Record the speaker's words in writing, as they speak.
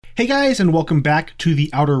Hey guys, and welcome back to the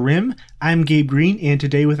Outer Rim. I'm Gabe Green, and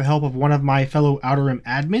today, with the help of one of my fellow Outer Rim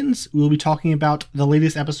admins, we'll be talking about the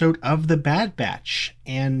latest episode of The Bad Batch.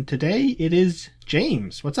 And today it is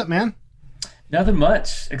James. What's up, man? Nothing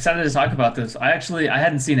much. Excited to talk about this. I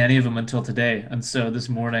hadn't seen any of them until today, and so this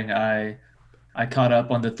morning I caught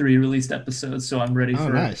up on the three released episodes, so I'm ready Oh,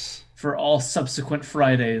 for nice. all subsequent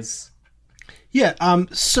Fridays. Yeah.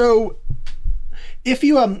 So if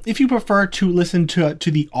you prefer to listen to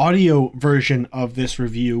the audio version of this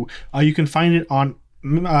review, you can find it on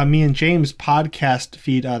me and James' podcast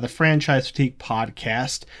feed, the Franchise Fatigue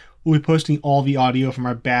podcast. We'll be posting all the audio from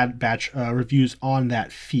our Bad Batch reviews on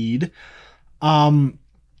that feed. So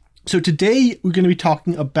today we're going to be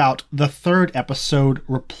talking about the third episode,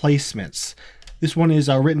 Replacements. This one is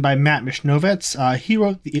written by Matt Mishnovets. He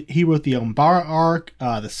wrote the Umbara arc,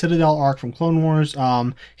 the Citadel arc from Clone Wars.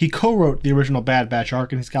 He co-wrote the original Bad Batch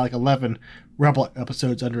arc, and he's got like 11 Rebel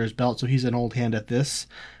episodes under his belt, so he's an old hand at this.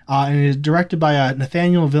 And it is directed by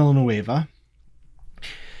Nathaniel Villanueva.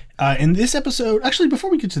 In this episode, actually, before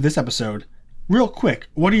we get to this episode, real quick,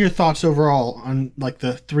 what are your thoughts overall on like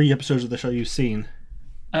the three episodes of the show you've seen?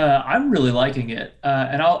 I'm really liking it,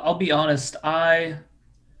 and I'll be honest. I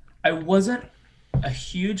wasn't a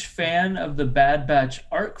huge fan of the Bad Batch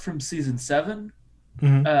arc from season 7.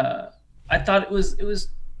 Mm-hmm. I thought it was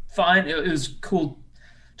fine. It was cool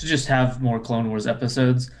to just have more Clone Wars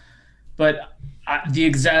episodes, but the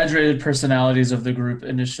exaggerated personalities of the group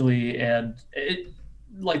initially, and it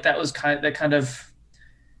like that kind of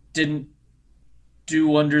didn't do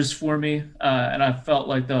wonders for me, and I felt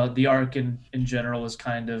like the arc in general was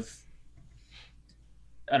kind of,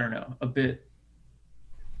 I don't know, a bit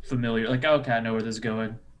familiar. Like, okay, I know where this is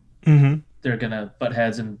going. Mm-hmm. They're gonna butt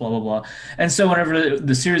heads and blah blah blah. And so whenever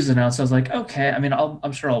the series is announced, I was like, okay. I mean,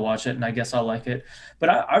 I'm sure I'll watch it, and I guess I'll like it. But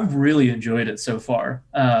I've really enjoyed it so far.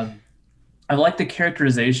 I like the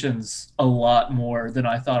characterizations a lot more than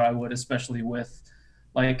I thought I would, especially with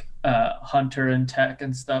like Hunter and Tech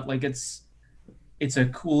and stuff. Like it's a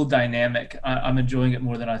cool dynamic. I'm enjoying it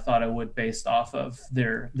more than I thought I would, based off of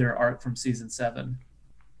their arc from season 7.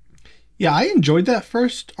 Yeah, I enjoyed that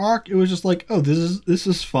first arc. It was just like, oh, this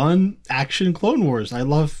is fun action Clone Wars. I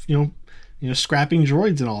love scrapping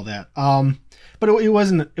droids and all that. But it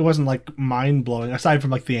wasn't like mind blowing. Aside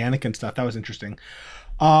from like the Anakin stuff, that was interesting.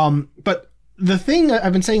 But the thing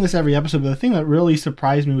I've been saying this every episode, but the thing that really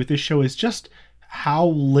surprised me with this show is just how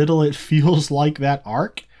little it feels like that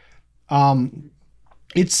arc.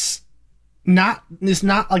 It's not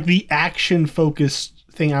like the action focused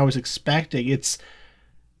thing I was expecting.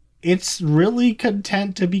 It's really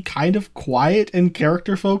content to be kind of quiet and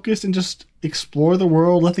character focused and just explore the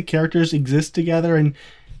world, let the characters exist together, and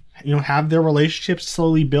have their relationships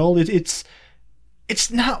slowly build. It's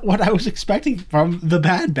not what I was expecting from the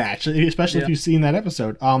Bad Batch, especially Yeah. if you've seen that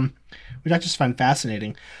episode, which I just find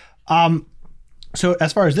fascinating. So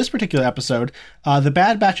as far as this particular episode, the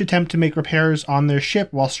Bad Batch attempt to make repairs on their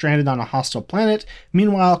ship while stranded on a hostile planet.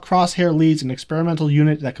 Meanwhile, Crosshair leads an experimental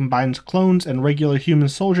unit that combines clones and regular human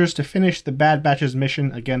soldiers to finish the Bad Batch's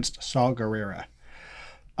mission against Saw Gerrera.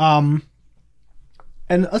 And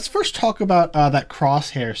let's first talk about that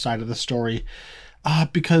Crosshair side of the story,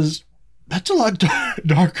 because that's a lot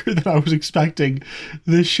darker than I was expecting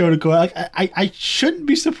this show to go. Like, I shouldn't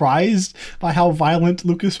be surprised by how violent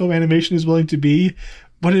Lucasfilm Animation is willing to be,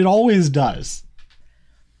 but it always does.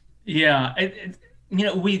 Yeah,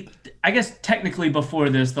 I guess technically before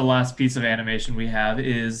this, the last piece of animation we have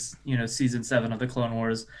is, season 7 of the Clone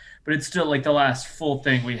Wars, but it's still like the last full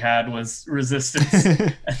thing we had was Resistance.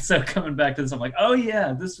 And so coming back to this, I'm like, oh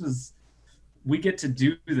yeah, we get to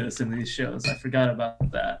do this in these shows. I forgot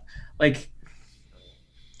about that. Like,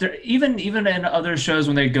 there, even in other shows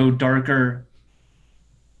when they go darker,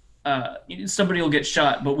 somebody will get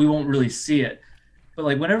shot, but we won't really see it. But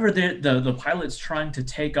like whenever the pilot's trying to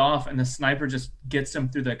take off and the sniper just gets him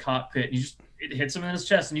through the cockpit, it hits him in his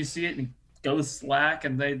chest, and you see it and he goes slack,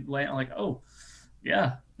 and they land. I'm like, oh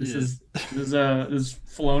yeah, this is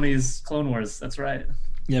Filoni's Clone Wars. That's right.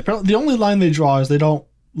 Yeah, the only line they draw is they don't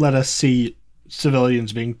let us see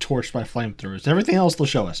civilians being torched by flamethrowers. Everything else they'll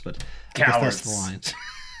show us, but I guess that's Cowards.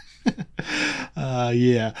 the lines.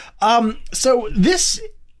 Yeah. So this,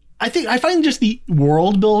 I find just the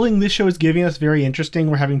world building this show is giving us very interesting.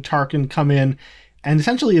 We're having Tarkin come in and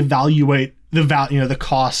essentially evaluate the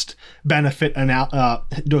cost benefit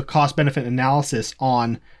do a cost benefit analysis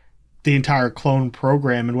on the entire clone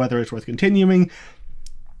program and whether it's worth continuing.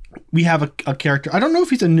 We have a character. I don't know if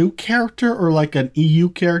he's a new character or like an EU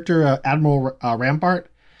character, Admiral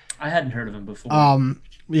Rampart. I hadn't heard of him before.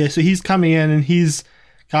 Yeah, so he's coming in and he's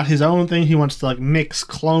got his own thing. He wants to like mix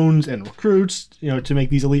clones and recruits, to make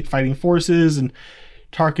these elite fighting forces. And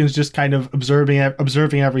Tarkin's just kind of observing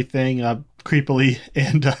everything creepily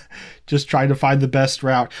and just trying to find the best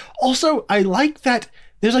route. Also, I like that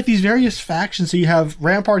there's like these various factions. So you have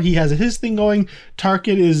Rampart, he has his thing going.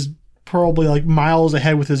 Tarkin is probably like miles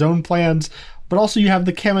ahead with his own plans. But also you have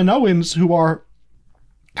the Kaminoans, who are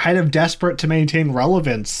kind of desperate to maintain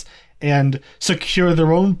relevance and secure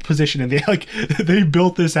their own position. And they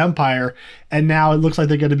built this empire, and now it looks like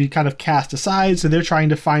they're going to be kind of cast aside. So they're trying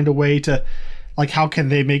to find a way to, like, how can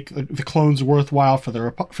they make the clones worthwhile for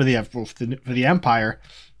the empire?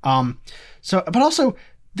 But also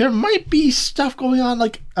there might be stuff going on,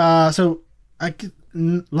 like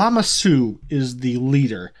Lama Su is the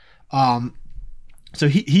leader. So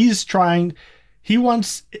he's trying. He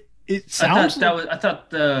wants. It sounds. I thought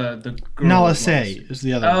the girl Nala Se is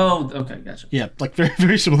the other. Oh, one. okay, gotcha. Yeah, like very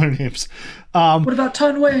very similar names. What about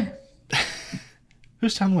Tun Wei?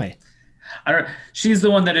 Who's Tun Wei? I don't. She's the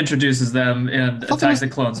one that introduces them and attacks the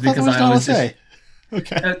clones, because I always just,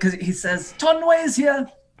 okay, because he says Tun Wei is here,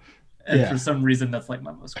 and yeah. for some reason that's like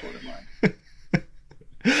my most quoted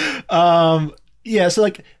line. Yeah, so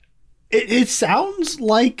like it sounds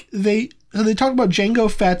like they talk about Jango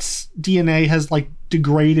Fett's DNA has like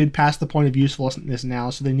degraded past the point of usefulness now,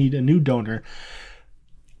 so they need a new donor.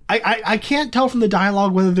 I can't tell from the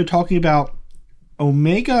dialogue whether they're talking about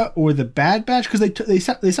Omega or the Bad Batch, because they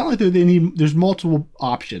sound like there's multiple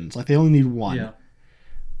options, like they only need one. Yeah.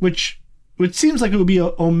 Which seems like it would be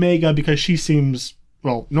Omega, because she seems,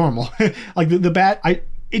 well, normal. Like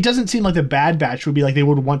it doesn't seem like the Bad Batch would be like they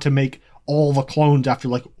would want to make all the clones after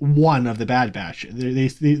like one of the Bad Batch. They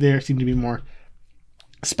seem to be more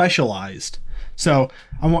specialized. So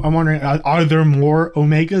I'm wondering, are there more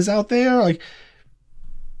Omegas out there? Like,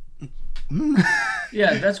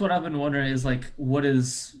 yeah, that's what I've been wondering, is like, what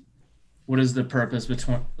is the purpose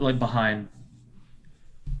behind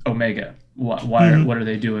Omega? What are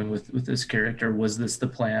they doing with this character? Was this the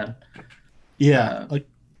plan? Yeah,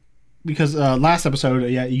 because last episode,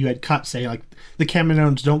 you had Cut say like the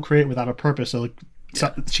Kaminoans don't create without a purpose. So like,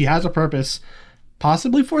 so she has a purpose,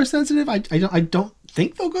 possibly Force sensitive. I don't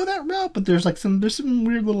think they'll go that route, but there's some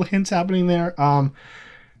weird little hints happening there.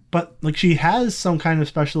 But like she has some kind of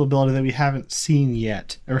special ability that we haven't seen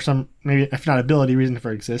yet, or some, maybe if not ability, reason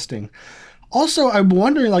for existing. Also, I'm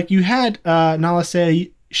wondering, like, you had Nala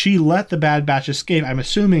say she let the Bad Batch escape. I'm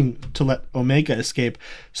assuming to let Omega escape.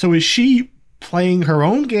 So is she playing her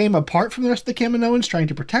own game apart from the rest of the Kaminoans, trying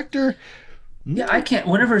to protect her? Yeah, I can't.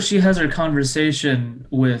 Whenever she has her conversation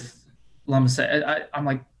with Lama Se, I'm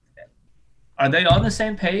like, are they on the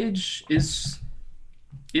same page? Is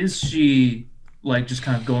she like just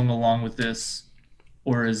kind of going along with this,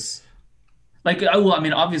 or is like, well, I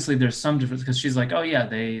mean, obviously there's some difference, because she's like, oh yeah,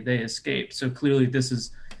 they escaped, so clearly this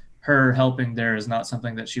is her helping there is not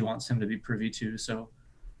something that she wants him to be privy to. So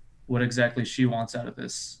what exactly she wants out of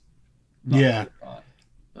this? Yeah.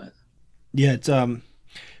 But yeah, it's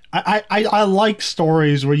I like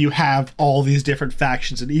stories where you have all these different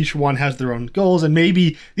factions and each one has their own goals, and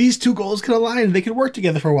maybe these two goals can align and they can work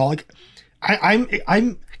together for a while. Like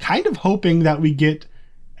I'm kind of hoping that we get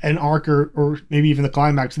an arc or maybe even the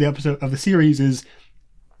climax of the episode of the series is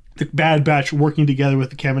the Bad Batch working together with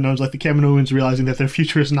the Kaminoans, like the Kaminoans realizing that their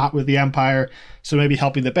future is not with the Empire, so maybe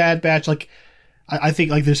helping the Bad Batch. Like I think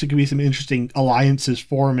like there could be some interesting alliances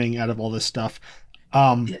forming out of all this stuff.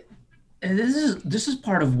 And this is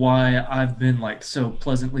part of why I've been like so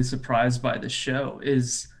pleasantly surprised by the show,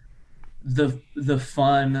 is the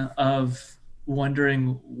fun of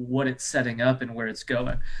wondering what it's setting up and where it's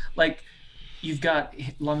going. Like, you've got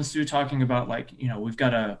Lama Su talking about, like, we've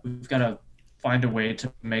got to find a way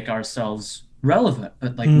to make ourselves relevant,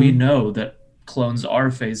 but like we know that clones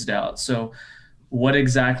are phased out. So what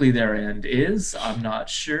exactly their end is, I'm not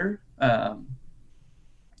sure.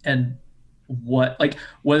 And what, like,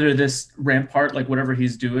 whether this Rampart, like whatever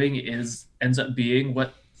he's doing ends up being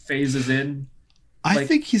what phases in. I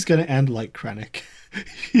think he's going to end like Krennic.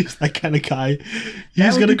 He's that kind of guy.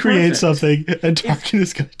 He's going to create something, and Tarkin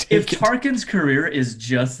is going to take it. If Tarkin's career is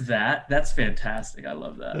just that, that's fantastic. I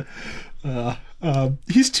love that.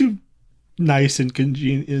 He's too nice and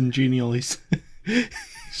congenial. He's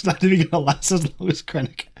not even going to last as long as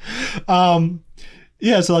Krennic.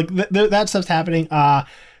 Yeah, so like that stuff's happening.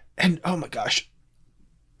 And oh my gosh,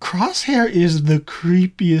 Crosshair is the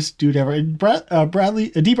creepiest dude ever. And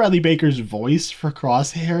D. Bradley Baker's voice for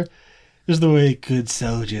Crosshair, is the way good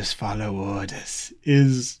soldiers follow orders,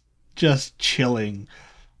 is just chilling.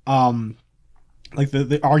 Like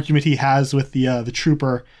the argument he has with the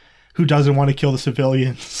trooper who doesn't want to kill the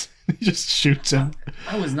civilians. He just shoots him.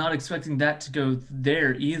 I was not expecting that to go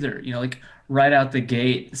there either. You know, like right out the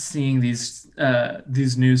gate, seeing these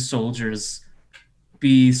new soldiers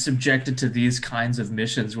be subjected to these kinds of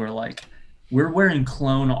missions where like we're wearing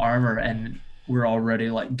clone armor and we're already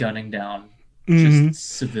like gunning down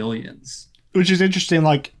just civilians. Which is interesting,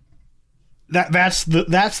 like that's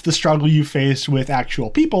the struggle you face with actual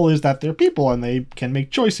people, is that they're people and they can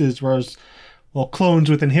make choices, whereas clones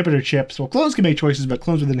with inhibitor chips, clones can make choices, but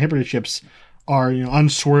clones with inhibitor chips are,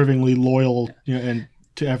 unswervingly loyal, and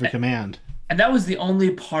to every command. And that was the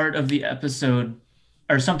only part of the episode,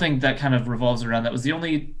 or something that kind of revolves around that was the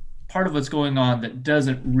only part of what's going on that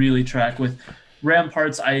doesn't really track with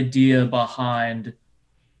Rampart's idea behind,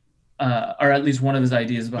 or at least one of his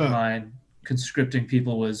ideas behind conscripting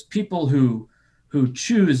people, was people who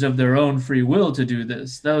choose of their own free will to do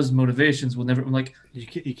this. Those motivations will never, like,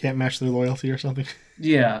 you can't match their loyalty or something.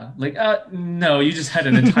 Yeah, like no, you just had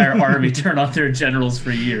an entire army turn on their generals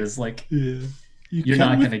for years. Like, yeah, you're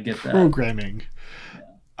not going to get that programming.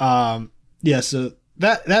 So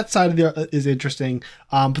that side of the is interesting.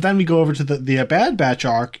 But then we go over to the Bad Batch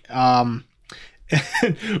arc. And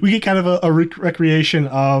we get kind of a recreation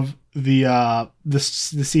of the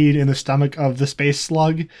scene in the stomach of the space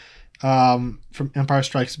slug from Empire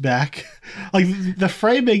Strikes Back. Like the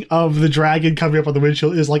framing of the dragon coming up on the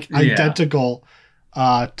windshield is like identical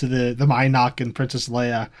to the Mynock and Princess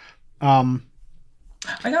Leia. I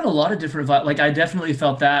got a lot of different vibes. Like I definitely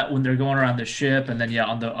felt that when they're going around the ship, and then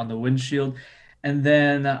on the windshield, and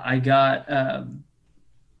then I got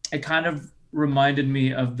it kind of reminded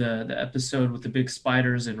me of the episode with the big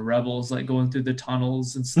spiders and Rebels, like going through the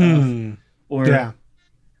tunnels and stuff.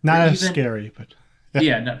 Not as scary, but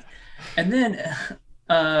no. And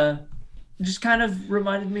then just kind of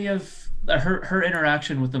reminded me of her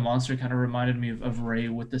interaction with the monster. Kind of reminded me of Rey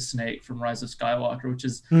with the snake from Rise of Skywalker, which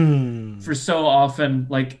is for so often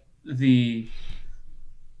like the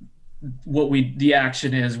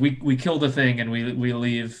action is we kill the thing and we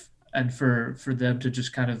leave, and for them to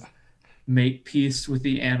just kind of make peace with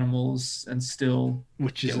the animals and still,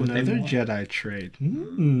 which is another Jedi trait.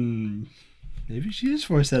 Maybe she is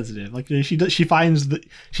force sensitive. Like she finds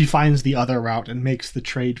the other route and makes the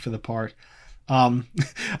trade for the part. I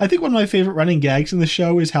think one of my favorite running gags in the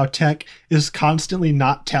show is how Tech is constantly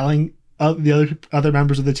not telling the other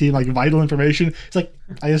members of the team like vital information. It's like,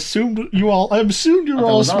 I assumed you were all as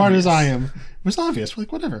smart as I am. It was obvious.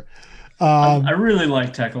 Like, whatever. I really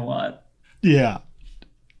like Tech a lot. Yeah.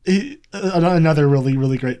 Another really,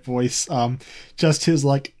 really great voice. Just his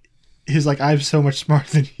I'm so much smarter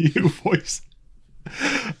than you voice.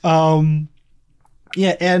 And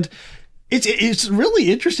it's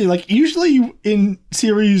really interesting. Like usually in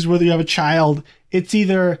series where you have a child, it's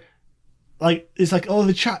either like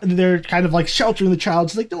the child, they're kind of like sheltering the child.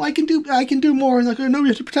 It's like, no, I can do more. And like, oh, no, we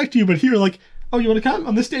have to protect you. But here, like, oh, you want to come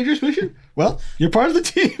on this dangerous mission? Well, you're part of the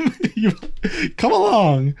team. You come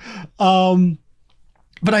along.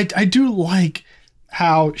 But I do like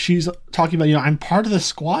how she's talking about, I'm part of the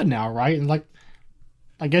squad now, right? And like,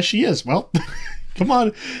 I guess she is. Well, come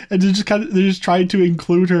on. And they're just trying to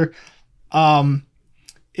include her, in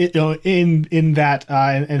that,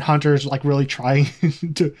 and Hunter's like really trying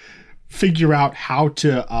to figure out how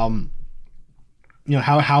to,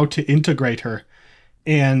 how to integrate her,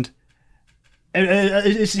 and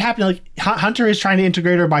it's happening. Like Hunter is trying to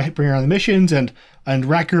integrate her by bringing her on the missions, and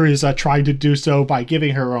Wrecker is trying to do so by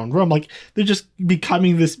giving her own room. Like they're just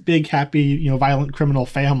becoming this big, happy, violent criminal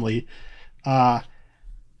family,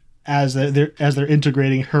 as they're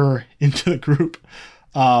integrating her into the group.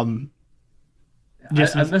 I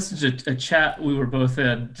messaged a chat we were both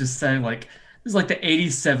in, just saying like, this is like the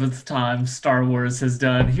 87th time Star Wars has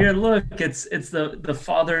done. Here, look, it's the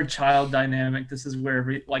father-child dynamic. This is where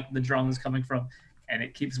the drama is coming from, and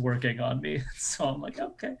it keeps working on me. So I'm like,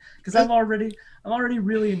 okay, because I'm already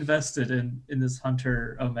really invested in this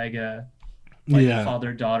Hunter Omega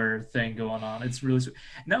father-daughter thing going on. It's really sweet.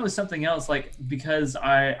 And that was something else, like, because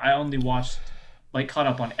I only watched, like, caught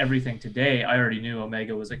up on everything today. I already knew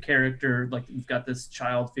Omega was a character. Like, we've got this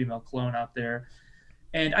child female clone out there.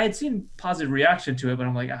 And I had seen positive reaction to it, but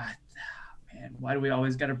I'm like, man, why do we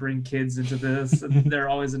always got to bring kids into this? And they're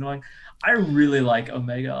always annoying. I really like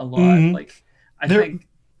Omega a lot. Mm-hmm. Like, I think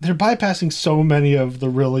they're bypassing so many of the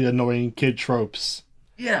really annoying kid tropes.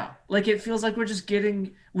 Yeah, like it feels like we're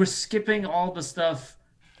skipping all the stuff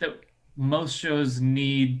that most shows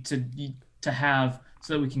need to have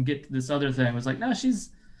so that we can get to this other thing. It was like, no, she's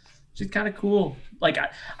kind of cool. Like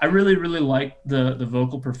I really, really like the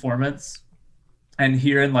vocal performance. And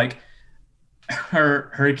hearing like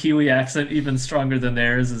her Kiwi accent even stronger than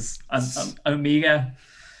theirs is Omega.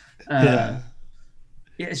 Uh,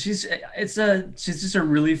 yeah, she's just a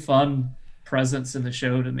really fun presence in the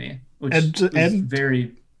show to me, which was and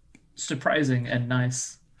very surprising and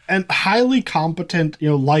nice. and highly competent,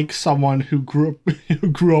 like someone who grew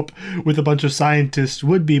up with a bunch of scientists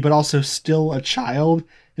would be, but also still a child,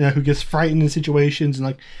 who gets frightened in situations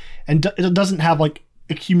and it doesn't have like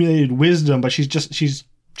accumulated wisdom, but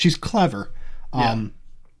she's clever, and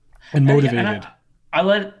motivated. I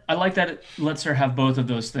like that it lets her have both of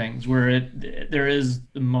those things, where there is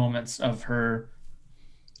the moments of her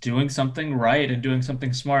doing something right and doing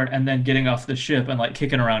something smart, and then getting off the ship and like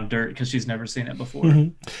kicking around dirt because she's never seen it before.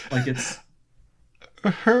 Like it's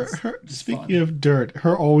her speaking fun. Of dirt,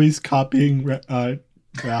 her always copying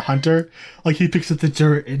Hunter. Like he picks up the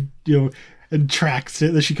dirt and tracks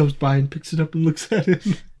it. Then she comes by and picks it up and looks at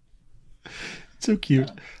it. So cute.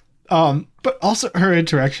 But also her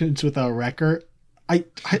interactions with Wrecker.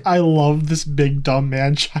 I love this big dumb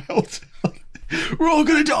man child. We're all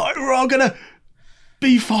gonna die. We're all gonna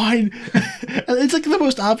be fine. It's like the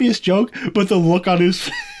most obvious joke, but the look on his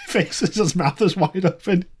face as his mouth is wide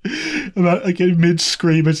open, about like in mid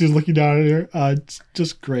scream as he's looking down at her. It's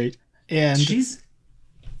just great. And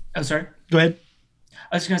oh, sorry. Go ahead.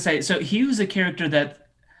 I was gonna say, so he was a character that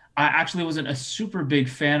I actually wasn't a super big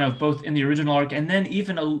fan of, both in the original arc and then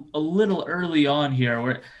even a little early on here,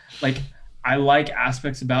 where like I like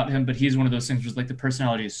aspects about him, but he's one of those things where like the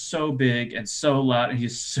personality is so big and so loud and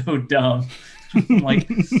he's so dumb. Like,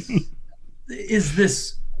 is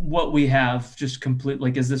this what we have? Just complete,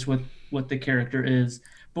 like, is this what the character is?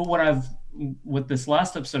 But what this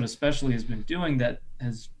last episode especially has been doing that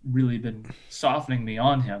has really been softening me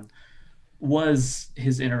on him was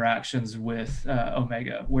his interactions with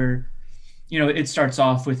Omega, where, it starts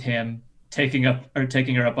off with him taking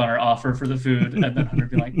her up on her offer for the food, and then Hunter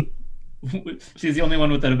be like, she's the only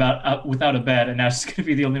one without a bed, and now she's going to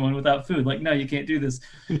be the only one without food. Like, no, you can't do this.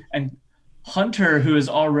 And Hunter, who is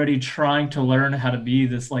already trying to learn how to be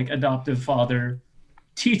this like adoptive father,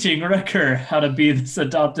 teaching Wrecker how to be this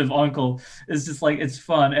adoptive uncle, is just like, it's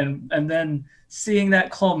fun. And then seeing that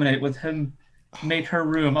culminate with him make her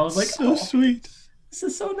room, I was like, so sweet. This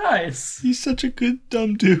is so nice. He's such a good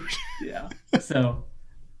dumb dude. Yeah. So,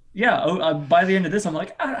 yeah. By the end of this, I'm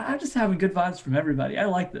like, I'm just having good vibes from everybody. I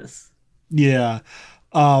like this. Yeah.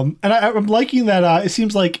 And I'm liking that it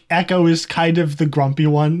seems like Echo is kind of the grumpy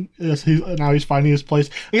one. Now he's finding his place.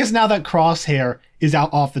 I guess now that Crosshair is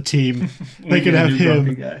out off the team, they can have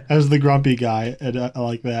him as the grumpy guy, and I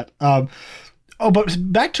like that. But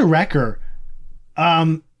back to Wrecker.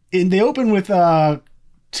 They open with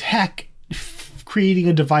Tech creating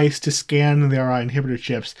a device to scan their inhibitor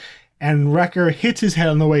chips, and Wrecker hits his head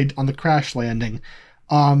on the crash landing.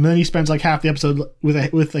 Then he spends like half the episode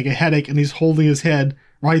with like a headache, and he's holding his head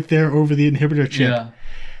right there over the inhibitor chip.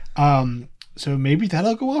 Yeah. So maybe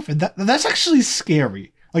that'll go off, and that's actually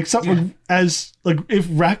scary. Like something as like if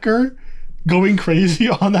Wrecker going crazy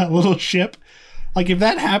on that little ship, like if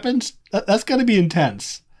that happens, that's gonna be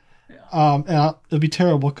intense. Yeah. And it'll be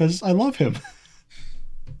terrible because I love him.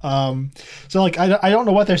 So like I don't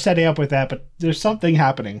know what they're setting up with that, but there's something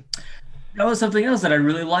happening. That was something else that I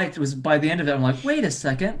really liked. Was by the end of it, I'm like, wait a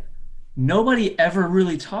second, nobody ever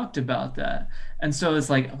really talked about that. And so it's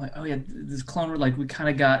like, I'm like, oh yeah, this Clone Wars, like we kind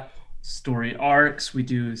of got story arcs. We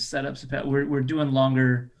do setups. We're doing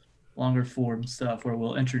longer form stuff where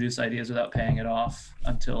we'll introduce ideas without paying it off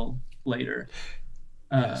until later.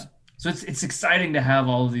 Yes. So it's exciting to have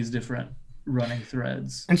all of these different running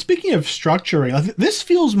threads. And speaking of structuring, this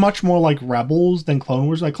feels much more like Rebels than Clone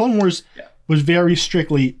Wars. Like Clone Wars was very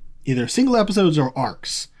strictly either single episodes or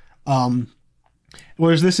arcs.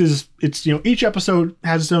 Whereas it's each episode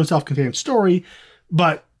has its own self-contained story,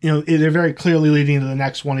 but they're very clearly leading into the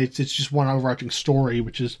next one. It's just one overarching story,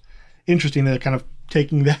 which is interesting. They're kind of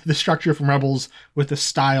taking the structure from Rebels with the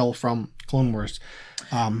style from Clone Wars.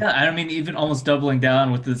 I mean, even almost doubling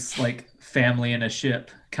down with this like family in a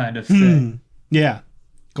ship kind of thing. Yeah.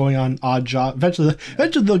 Going on odd job. Eventually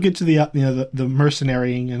they'll get to the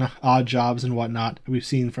mercenarying and odd jobs and whatnot we've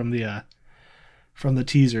seen from the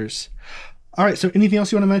teasers. All right. So anything else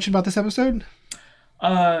you want to mention about this episode?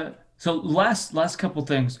 So last couple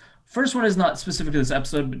things. First one is not specific to this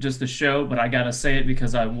episode, but just the show. But I gotta say it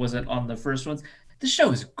because I wasn't on the first ones. The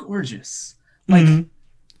show is gorgeous. Like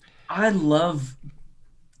I love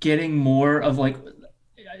getting more of like.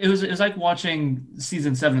 It was like watching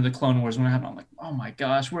season 7 of the Clone Wars when it happened. I'm like, oh my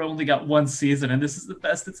gosh, we're only got one season and this is the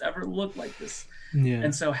best it's ever looked like this. Yeah.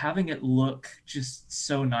 And so having it look just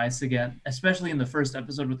so nice again, especially in the first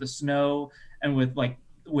episode with the snow and with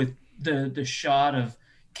the shot of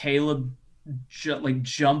Caleb like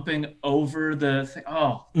jumping over the thing.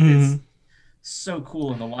 Oh, Mhm. it's so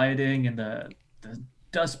cool, and the lighting and the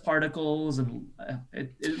dust particles, and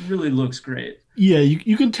it really looks great. Yeah,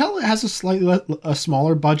 you can tell it has a slightly a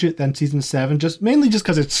smaller budget than season 7, just mainly just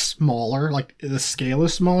because it's smaller. Like the scale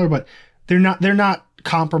is smaller, but they're not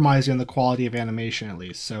compromising on the quality of animation at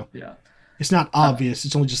least. So Yeah. it's not obvious.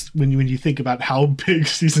 It's only just when you think about how big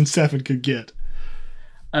season 7 could get.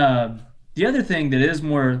 The other thing that is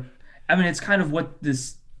more, I mean, it's kind of what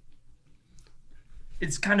this,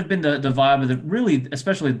 it's kind of been the vibe of the really,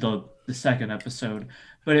 especially the second episode,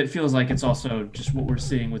 but it feels like it's also just what we're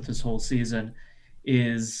seeing with this whole season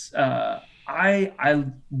is I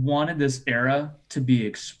wanted this era to be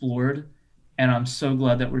explored, and I'm so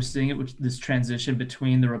glad that we're seeing it with this transition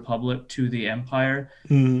between the Republic to the Empire.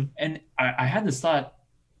 Mhm. And I had this thought.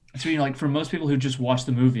 So, like for most people who just watch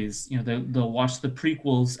the movies, they'll watch the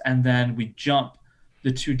prequels and then we jump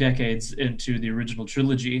the 2 decades into the original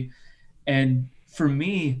trilogy. And for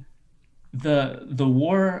me, the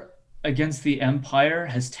war against the Empire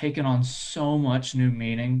has taken on so much new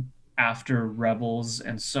meaning after Rebels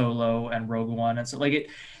and Solo and Rogue One. And so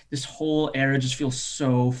this whole era just feels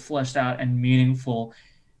so fleshed out and meaningful.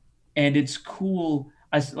 And it's cool.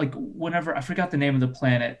 Like whenever I forgot the name of the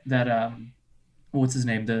planet that what's his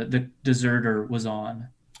name, the deserter was on.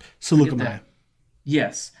 Forget Seleucumai. that.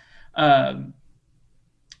 Yes. Um,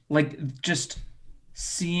 like just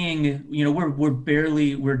seeing,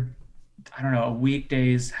 we're I don't know, a week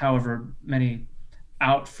days, however many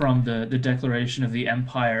out from the declaration of the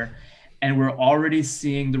empire, and we're already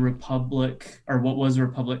seeing the Republic, or what was the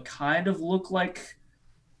Republic, kind of look like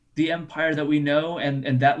the empire that we know,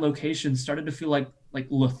 and that location started to feel like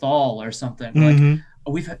Lothal or something. Like Mhm.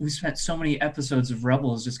 we've spent so many episodes of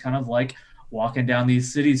Rebels just kind of like walking down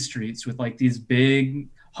these city streets with like these big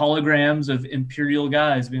holograms of Imperial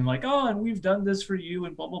guys being like, oh, and we've done this for you,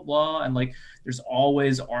 and blah blah blah, and like there's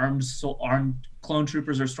always armed clone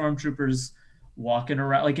troopers or stormtroopers walking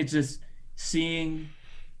around. Like it's just seeing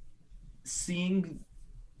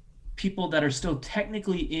people that are still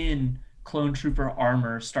technically in clone trooper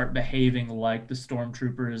armor start behaving like the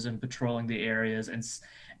stormtroopers and patrolling the areas,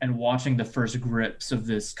 and watching the first grips of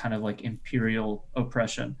this kind of like imperial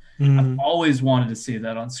oppression. I've Mhm. always wanted to see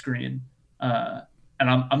that on screen, and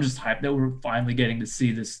I'm just hyped that we're finally getting to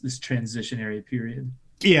see this transitionary period.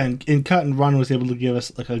 Yeah, and Cut and Run was able to give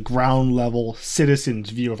us like a ground level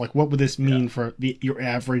citizen's view of like what would this mean for your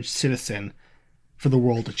average citizen for the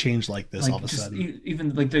world to change like this all Like of a just sudden.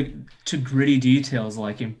 even like the to gritty details,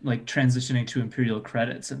 like transitioning to imperial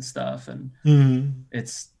credits and stuff, and Mhm.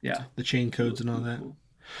 it's yeah. The chain codes and all that. Cool.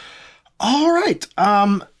 All right.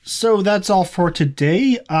 So that's all for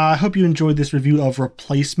today. I hope you enjoyed this review of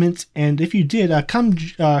Replacements, and if you did,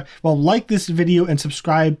 like this video and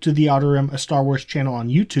subscribe to the Outer Rim, a Star Wars channel on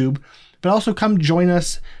YouTube, but also come join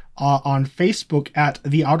us on Facebook at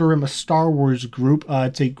the Outer Rim, a Star Wars group.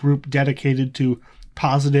 It's a group dedicated to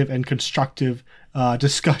positive and constructive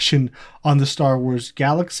discussion on the Star Wars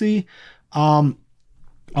galaxy.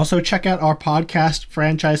 Also, check out our podcast,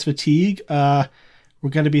 Franchise Fatigue. We're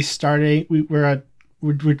going to be starting. We're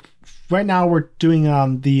right now we're doing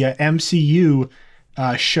the MCU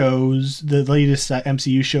shows, the latest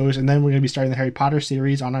MCU shows, and then we're going to be starting the Harry Potter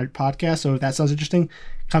series on our podcast. So if that sounds interesting,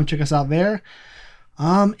 come check us out there.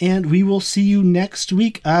 And we will see you next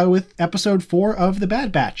week with episode 4 of The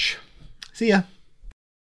Bad Batch. See ya.